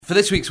For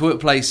this week's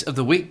Workplace of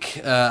the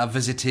Week, I've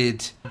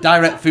visited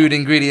Direct Food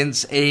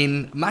Ingredients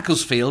in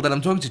Macclesfield, and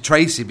I'm talking to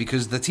Tracy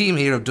because the team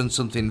here have done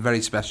something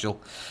very special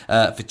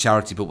for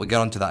charity, but we'll get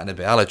on to that in a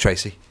bit. Hello,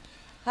 Tracy.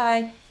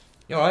 Hi.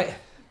 You all right?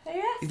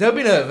 Yes. You don't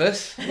be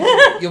nervous.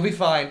 You'll be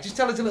fine. Just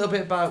tell us a little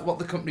bit about what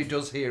the company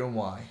does here and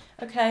why.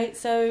 Okay,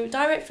 so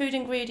Direct Food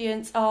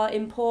Ingredients are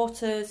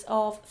importers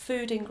of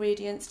food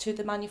ingredients to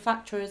the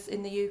manufacturers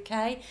in the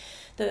UK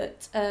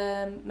that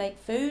make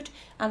food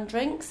and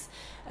drinks.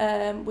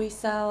 We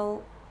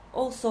sell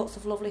all sorts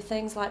of lovely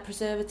things like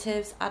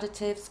preservatives,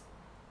 additives,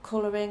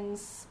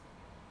 colourings,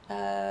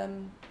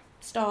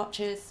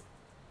 starches,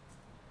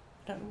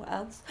 I don't know what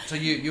else. So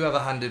you have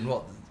a hand in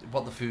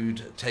what the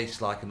food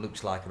tastes like and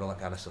looks like and all that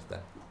kind of stuff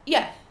then?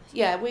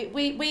 Yeah,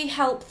 we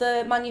help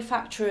the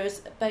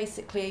manufacturers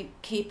basically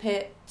keep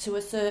it to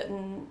a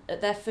certain,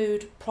 their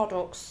food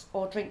products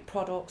or drink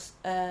products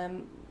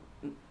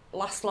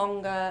last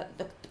longer,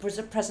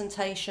 the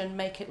presentation,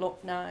 make it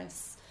look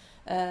nice,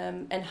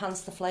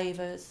 enhance the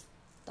flavours,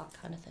 that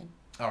kind of thing.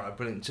 All right,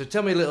 brilliant. So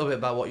tell me a little bit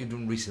about what you've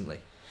done recently.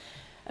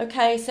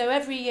 Okay, so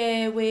every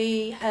year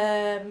we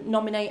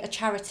nominate a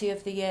charity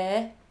of the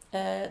year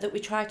that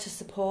we try to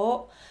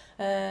support.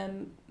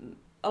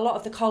 A lot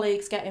of the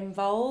colleagues get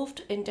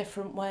involved in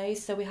different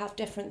ways, so we have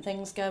different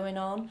things going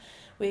on.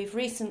 We've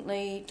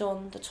recently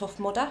done the Tough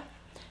Mudder.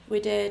 We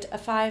did a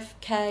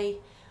 5k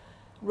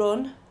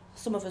run,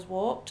 some of us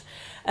walked,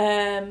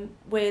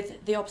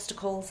 with the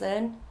obstacles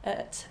in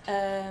at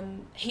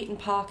Heaton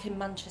Park in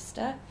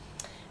Manchester.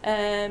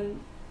 There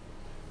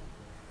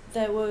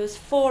was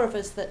 4 of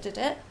us that did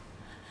it,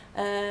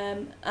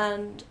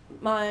 and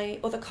my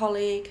other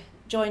colleague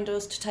joined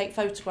us to take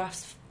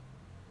photographs.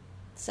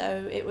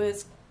 So it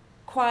was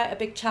quite a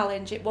big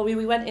challenge.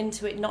 We went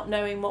into it not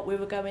knowing what we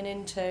were going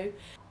into.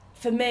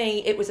 For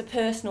me, it was a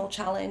personal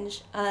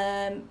challenge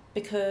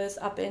because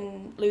I've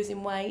been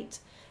losing weight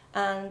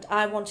and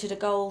I wanted a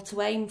goal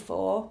to aim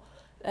for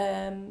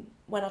when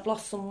I'd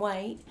lost some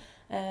weight.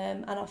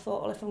 And I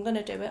thought, well, if I'm going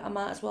to do it, I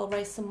might as well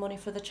raise some money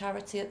for the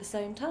charity at the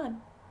same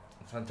time.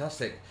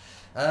 Fantastic.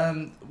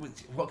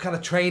 What kind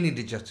of training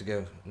did you have to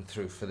go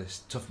through for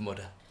this Tough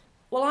Mudder?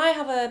 Well, I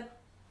have a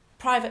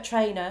private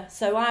trainer,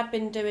 so I've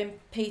been doing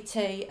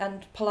PT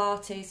and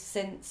Pilates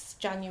since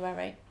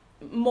January,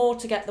 more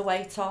to get the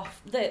weight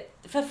off.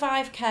 For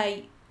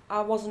 5k,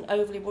 I wasn't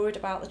overly worried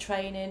about the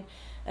training.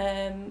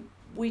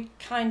 We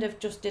kind of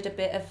just did a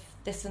bit of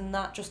this and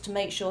that just to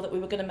make sure that we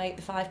were going to make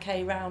the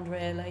 5k round,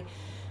 really.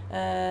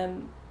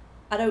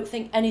 I don't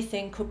think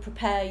anything could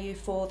prepare you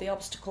for the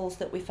obstacles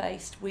that we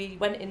faced. We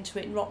went into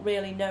it not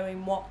really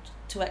knowing what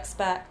to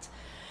expect.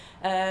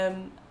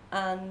 And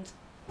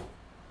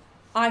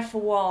I,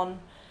 for one,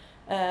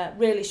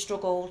 really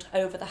struggled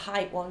over the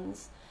height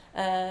ones.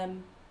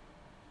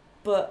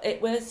 But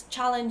it was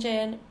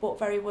challenging, but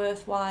very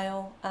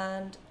worthwhile,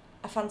 and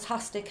a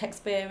fantastic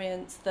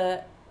experience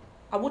that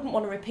I wouldn't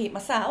want to repeat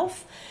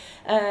myself.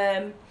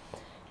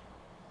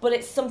 But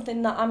it's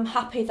something that I'm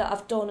happy that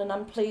I've done and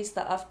I'm pleased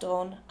that I've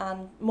done.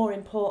 And more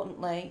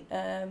importantly,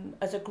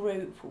 as a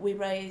group, we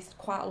raised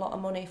quite a lot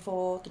of money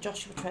for the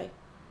Joshua Tree,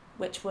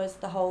 which was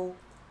the whole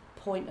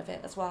point of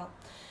it as well.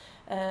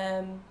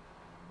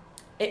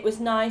 It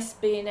was nice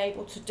being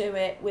able to do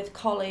it with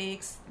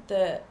colleagues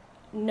that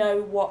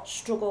know what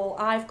struggle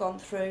I've gone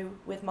through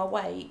with my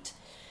weight,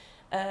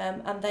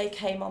 and they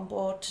came on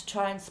board to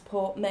try and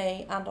support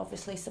me and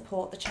obviously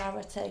support the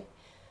charity.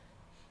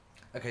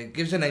 Okay,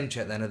 give us a name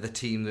check then of the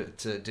team that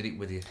did it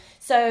with you.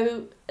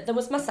 So there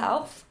was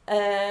myself,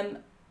 and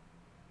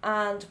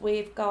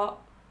we've got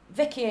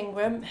Vicky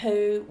Ingram,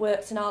 who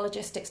works in our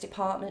logistics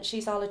department.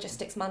 She's our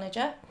logistics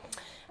manager.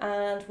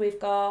 And we've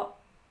got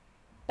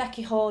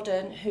Becky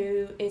Horden,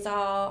 who is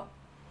our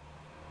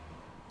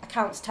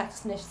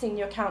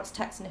senior accounts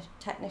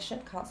technician,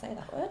 can't say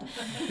that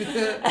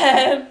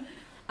word.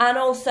 And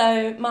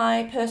also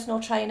my personal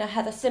trainer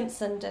Heather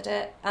Simpson did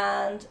it,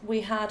 and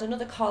we had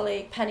another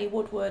colleague, Penny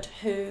Woodward,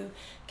 who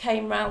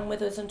came round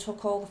with us and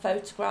took all the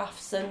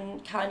photographs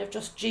and kind of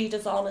just G'd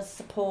us on as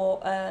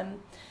support.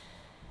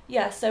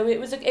 So it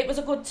was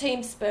a good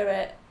team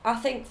spirit. I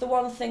think the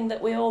one thing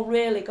that we all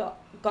really got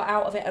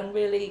out of it and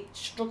really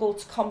struggled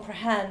to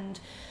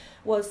comprehend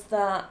was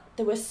that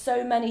there were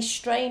so many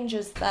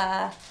strangers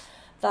there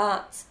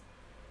that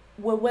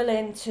were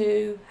willing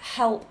to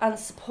help and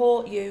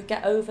support you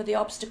get over the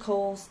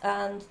obstacles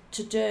and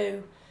to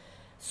do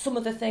some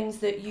of the things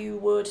that you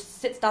would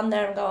stand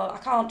there and go, I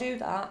can't do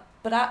that.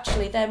 But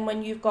actually then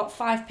when you've got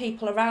 5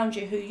 people around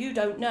you who you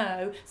don't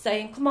know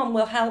saying, come on,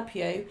 we'll help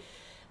you,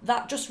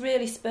 that just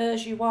really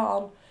spurs you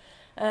on.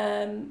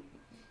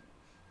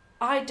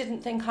 I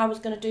didn't think I was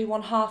going to do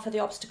 1/2 of the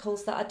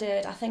obstacles that I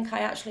did. I think I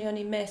actually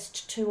only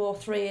missed 2 or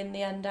 3 in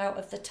the end out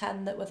of the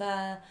 10 that were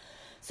there.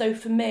 So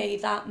for me,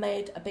 that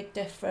made a big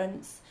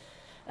difference.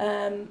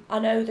 I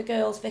know the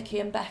girls, Vicky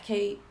and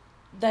Becky,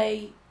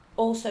 they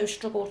also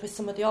struggled with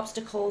some of the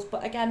obstacles,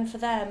 but again for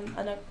them,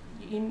 and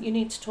you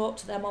need to talk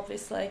to them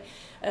obviously,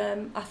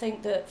 I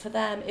think that for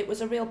them it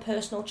was a real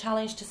personal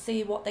challenge to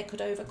see what they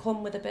could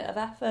overcome with a bit of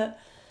effort.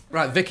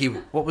 Right, Vicky,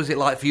 what was it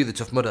like for you, the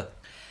Tough Mudder?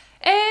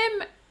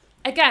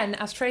 Again,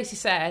 as Tracy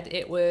said,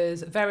 it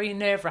was very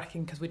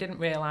nerve-wracking because we didn't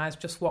realise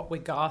just what we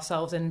got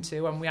ourselves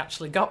into when we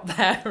actually got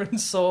there and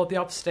saw the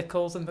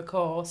obstacles and the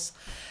course.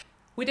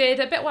 I did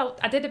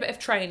a bit of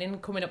training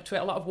coming up to it,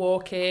 a lot of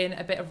walking,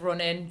 a bit of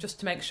running, just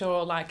to make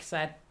sure, like I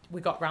said,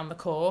 we got round the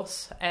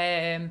course.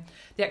 The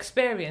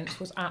experience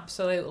was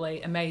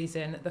absolutely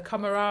amazing. The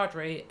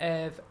camaraderie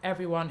of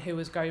everyone who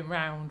was going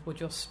round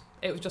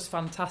it was just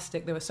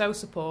fantastic. They were so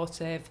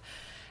supportive.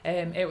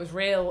 It was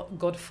real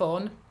good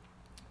fun.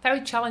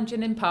 Very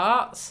challenging in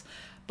parts,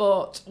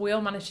 but we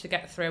all managed to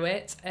get through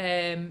it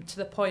to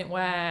the point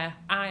where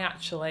I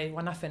actually,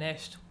 when I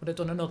finished, would have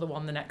done another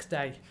one the next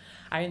day.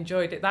 I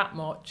enjoyed it that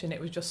much, and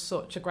it was just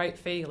such a great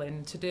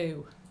feeling to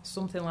do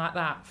something like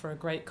that for a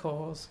great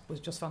cause. Was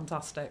just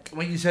fantastic.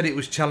 When you said it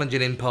was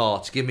challenging in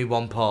parts, give me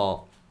one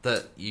part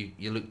that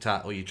you looked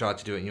at or you tried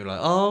to do it and you were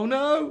like, oh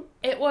no!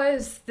 It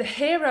was the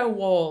hero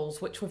walls,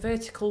 which were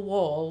vertical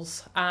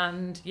walls,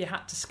 and you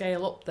had to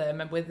scale up them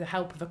and with the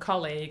help of a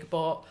colleague,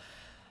 but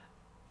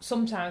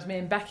sometimes me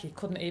and Becky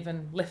couldn't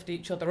even lift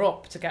each other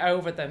up to get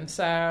over them,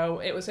 so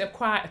it was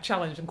quite a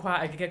challenge and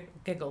quite a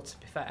giggle, to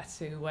be fair,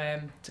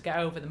 to get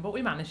over them, but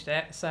we managed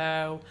it,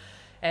 so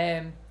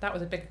that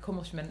was a big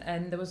accomplishment.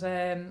 And there was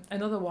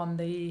another one,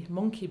 the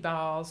monkey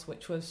bars,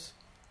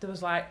 there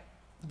was like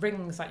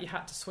rings that you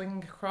had to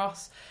swing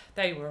across.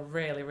 They were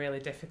really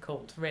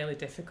difficult,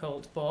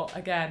 but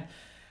again,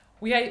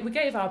 we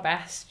gave our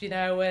best,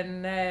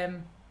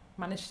 and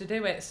managed to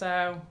do it.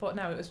 So, but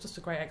no, it was just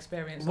a great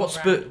experience.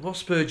 What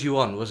spurred you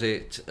on? Was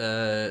it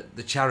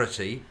the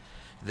charity,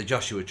 the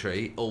Joshua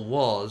Tree, or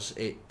was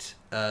it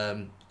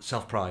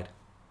self-pride?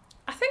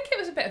 I think it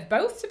was a bit of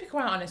both, to be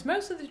quite honest.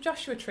 Most of the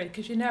Joshua Tree,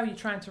 because you're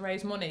trying to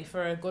raise money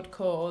for a good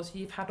cause.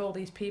 You've had all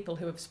these people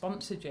who have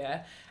sponsored you,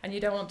 and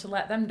you don't want to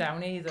let them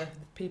down either.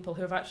 The people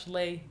who have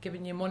actually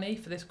given you money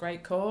for this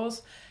great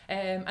cause,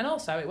 and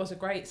also it was a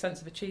great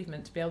sense of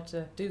achievement to be able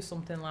to do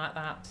something like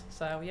that.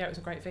 So yeah, it was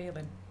a great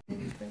feeling.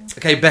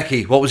 Okay,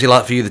 Becky, what was it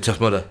like for you, the Tough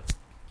Mudder?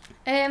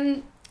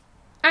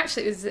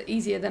 Actually, it was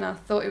easier than I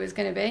thought it was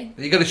going to be.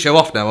 You're going to show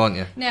off now, aren't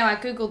you? No, I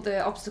googled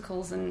the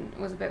obstacles and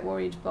was a bit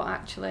worried, but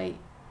actually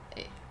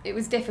it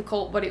was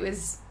difficult, but it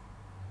was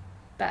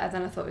better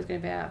than I thought it was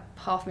going to be.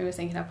 Half of me was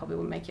thinking I probably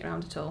wouldn't make it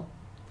around at all.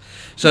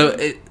 So,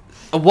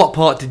 what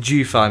part did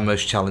you find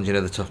most challenging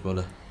of the Tough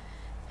Mudder?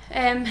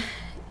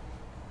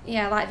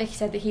 Yeah, like Vicky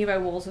said, the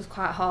hero walls was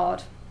quite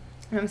hard.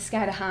 And I'm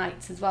scared of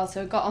heights as well,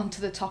 so I got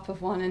onto the top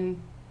of one,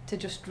 and to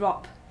just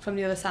drop from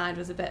the other side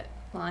was a bit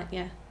like,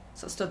 sort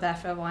of stood there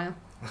for a while.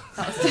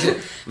 That was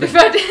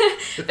before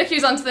Vicky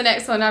was on to the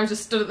next one, I was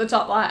just stood at the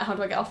top like, how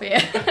do I get off here?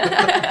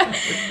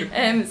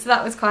 So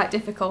that was quite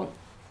difficult.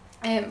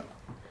 Other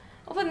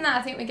than that,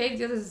 I think we gave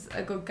the others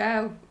a good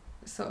go.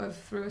 Sort of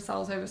threw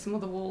ourselves over some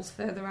other walls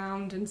further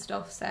around and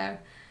stuff, so it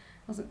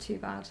wasn't too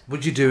bad.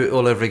 Would you do it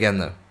all over again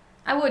though?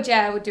 I would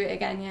do it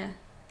again, yeah.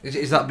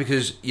 Is that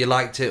because you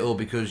liked it, or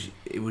because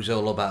it was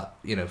all about,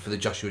 for the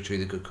Joshua Tree,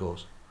 the good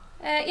cause?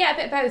 Yeah, a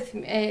bit of both.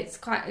 It's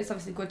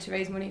obviously good to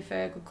raise money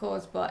for a good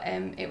cause, but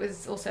it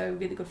was also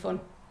really good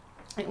fun.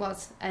 It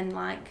was, and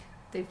like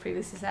they've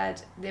previously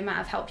said, the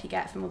amount of help you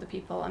get from other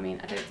people. I mean,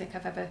 I don't think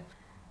I've ever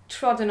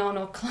trodden on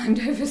or climbed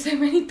over so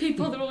many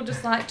people. They're all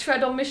just like,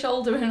 tread on my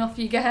shoulder and off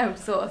you go,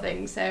 sort of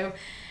thing. So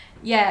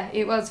yeah,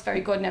 it was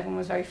very good, and everyone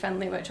was very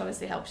friendly, which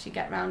obviously helps you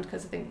get round,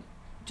 because I think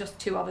just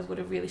two of us would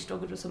have really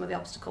struggled with some of the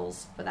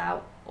obstacles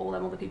without all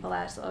them other people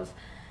there sort of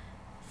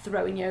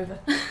throwing you over.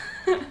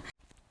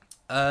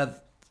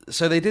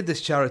 So they did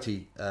this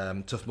charity,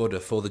 Tough Mudder,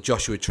 for the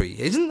Joshua Tree.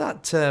 Isn't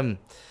that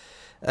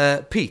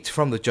Pete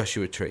from the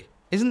Joshua Tree?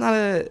 Isn't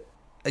that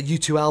a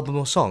U2 album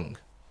or song?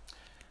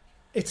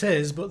 It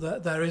is,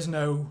 but there is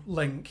no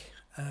link.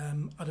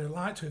 I'd have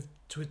liked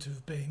to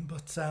have been,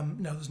 but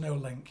no, there's no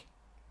link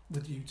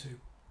with U2.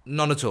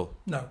 None at all?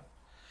 No.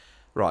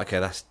 Right, okay,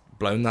 that's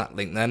blown that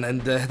link then,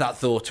 and that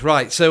thought.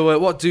 Right, so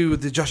what do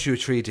the Joshua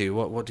Tree do?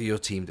 What do your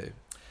team do?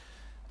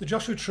 The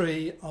Joshua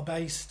Tree are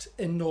based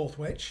in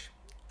Northwich.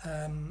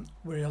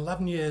 We're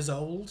 11 years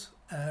old.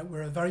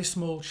 We're a very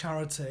small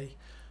charity,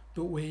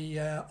 but we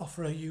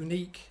offer a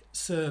unique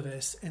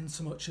service in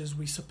so much as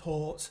we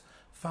support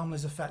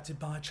families affected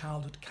by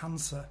childhood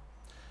cancer.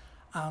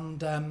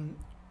 And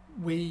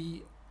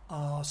we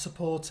are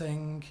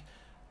supporting,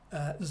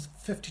 there's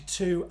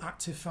 52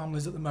 active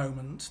families at the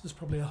moment. There's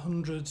probably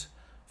 100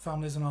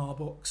 families in our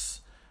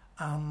books.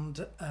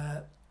 And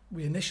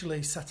we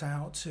initially set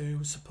out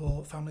to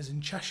support families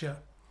in Cheshire.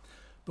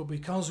 But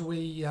because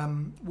we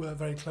work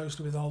very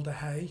closely with Alder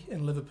Hay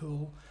in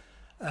Liverpool,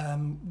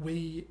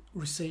 we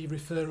receive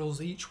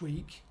referrals each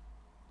week,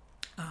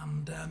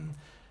 and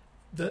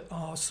that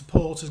our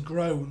support has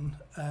grown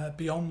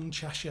beyond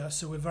Cheshire.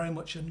 So we're very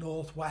much a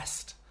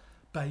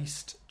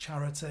northwest-based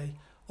charity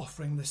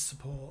offering this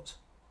support.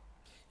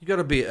 You've got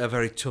to be a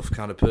very tough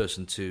kind of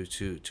person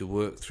to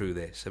work through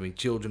this. I mean,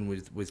 children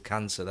with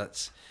cancer,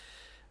 that's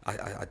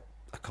I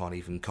can't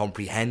even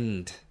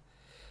comprehend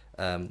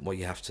what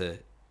you have to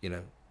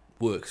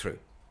work through.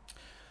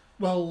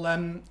 Well,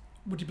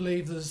 would you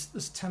believe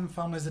there's 10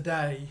 families a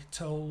day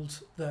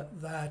told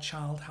that their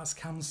child has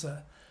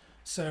cancer?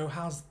 So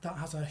that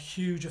has a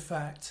huge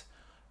effect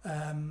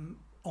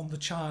on the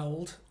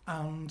child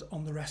and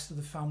on the rest of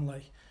the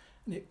family.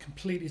 And it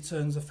completely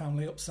turns the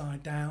family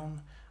upside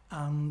down,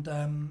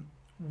 and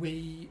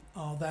we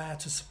are there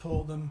to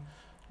support them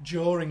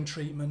during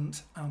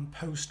treatment and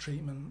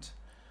post-treatment.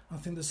 I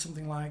think there's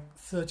something like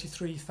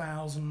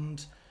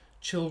 33,000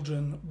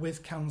 children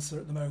with cancer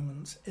at the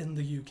moment in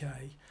the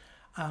UK,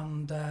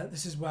 and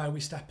this is where we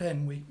step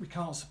in. We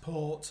can't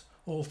support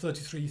all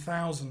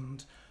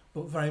 33,000,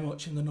 but very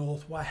much in the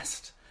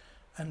northwest,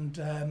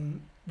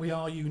 and we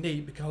are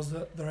unique because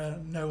there are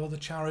no other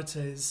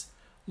charities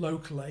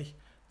locally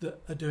that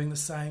are doing the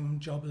same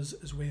job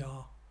as we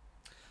are.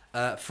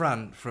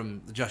 Fran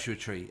from the Joshua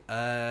Tree,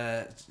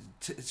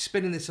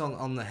 spinning this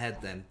on the head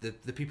then,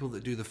 the people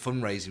that do the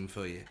fundraising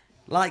for you,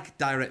 like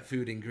Direct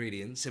Food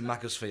Ingredients in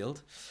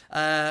Macclesfield, what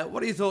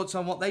are your thoughts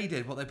on what they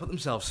did, what they put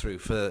themselves through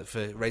for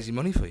raising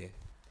money for you?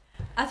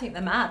 I think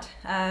they're mad.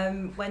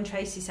 When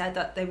Tracy said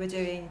that they were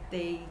doing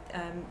the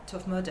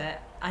Tough Mudder,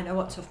 I know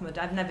what Tough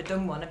Mudder, I've never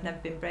done one, I've never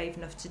been brave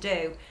enough to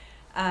do,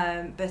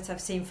 but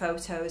I've seen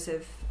photos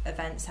of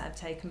events that have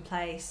taken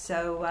place,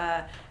 so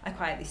I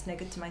quietly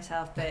sniggered to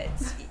myself, but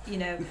you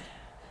know,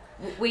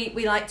 we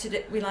like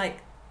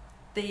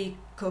the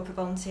corporate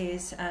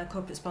volunteers,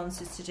 corporate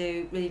sponsors to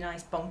do really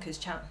nice bonkers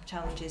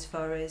challenges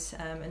for us,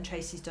 and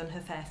Tracy's done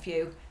her fair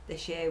few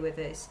this year with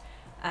us,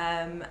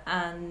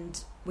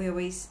 and we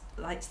always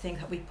like to think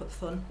that we put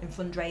fun in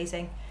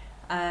fundraising,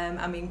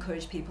 and we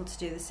encourage people to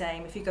do the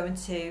same. If you're going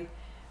to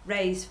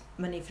raise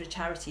money for a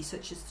charity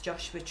such as the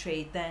Joshua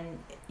Tree, then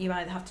you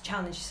either have to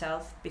challenge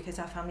yourself, because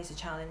our families are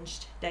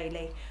challenged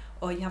daily,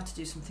 or you have to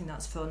do something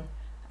that's fun,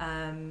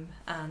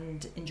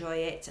 and enjoy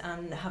it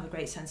and have a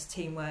great sense of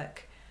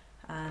teamwork,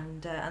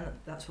 and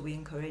that's what we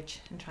encourage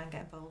and try and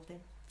get involved in.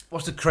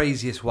 What's the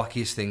craziest,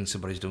 wackiest thing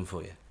somebody's done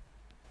for you?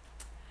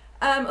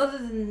 Other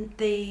than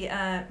the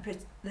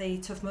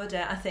Tough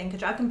Mudder, I think a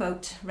dragon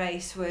boat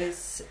race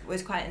was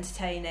quite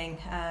entertaining.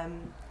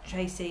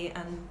 Tracy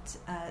and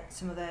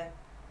some other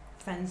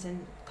friends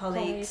and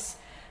colleagues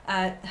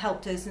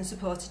helped us and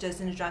supported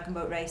us in a dragon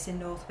boat race in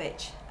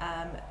Northwich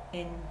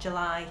in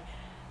July,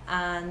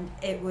 and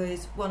it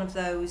was one of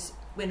those,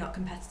 we're not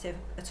competitive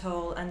at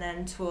all, and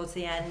then towards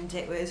the end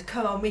it was,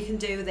 come on, we can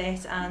do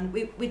this, and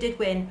we did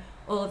win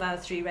all of our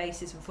 3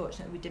 races.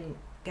 Unfortunately we didn't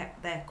get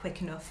there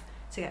quick enough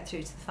to get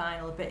through to the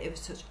final, but it was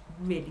such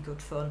really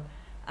good fun,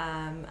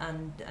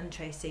 and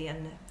Tracy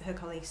and her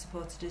colleagues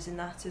supported us in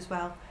that as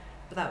well,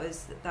 but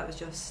that was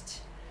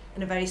just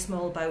in a very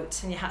small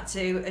boat, and you had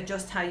to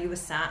adjust how you were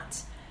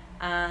sat,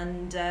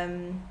 and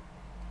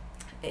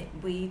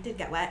we did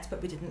get wet,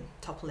 but we didn't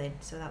topple in,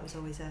 so that was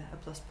always a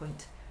plus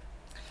point.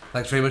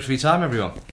 Thanks very much for your time, everyone.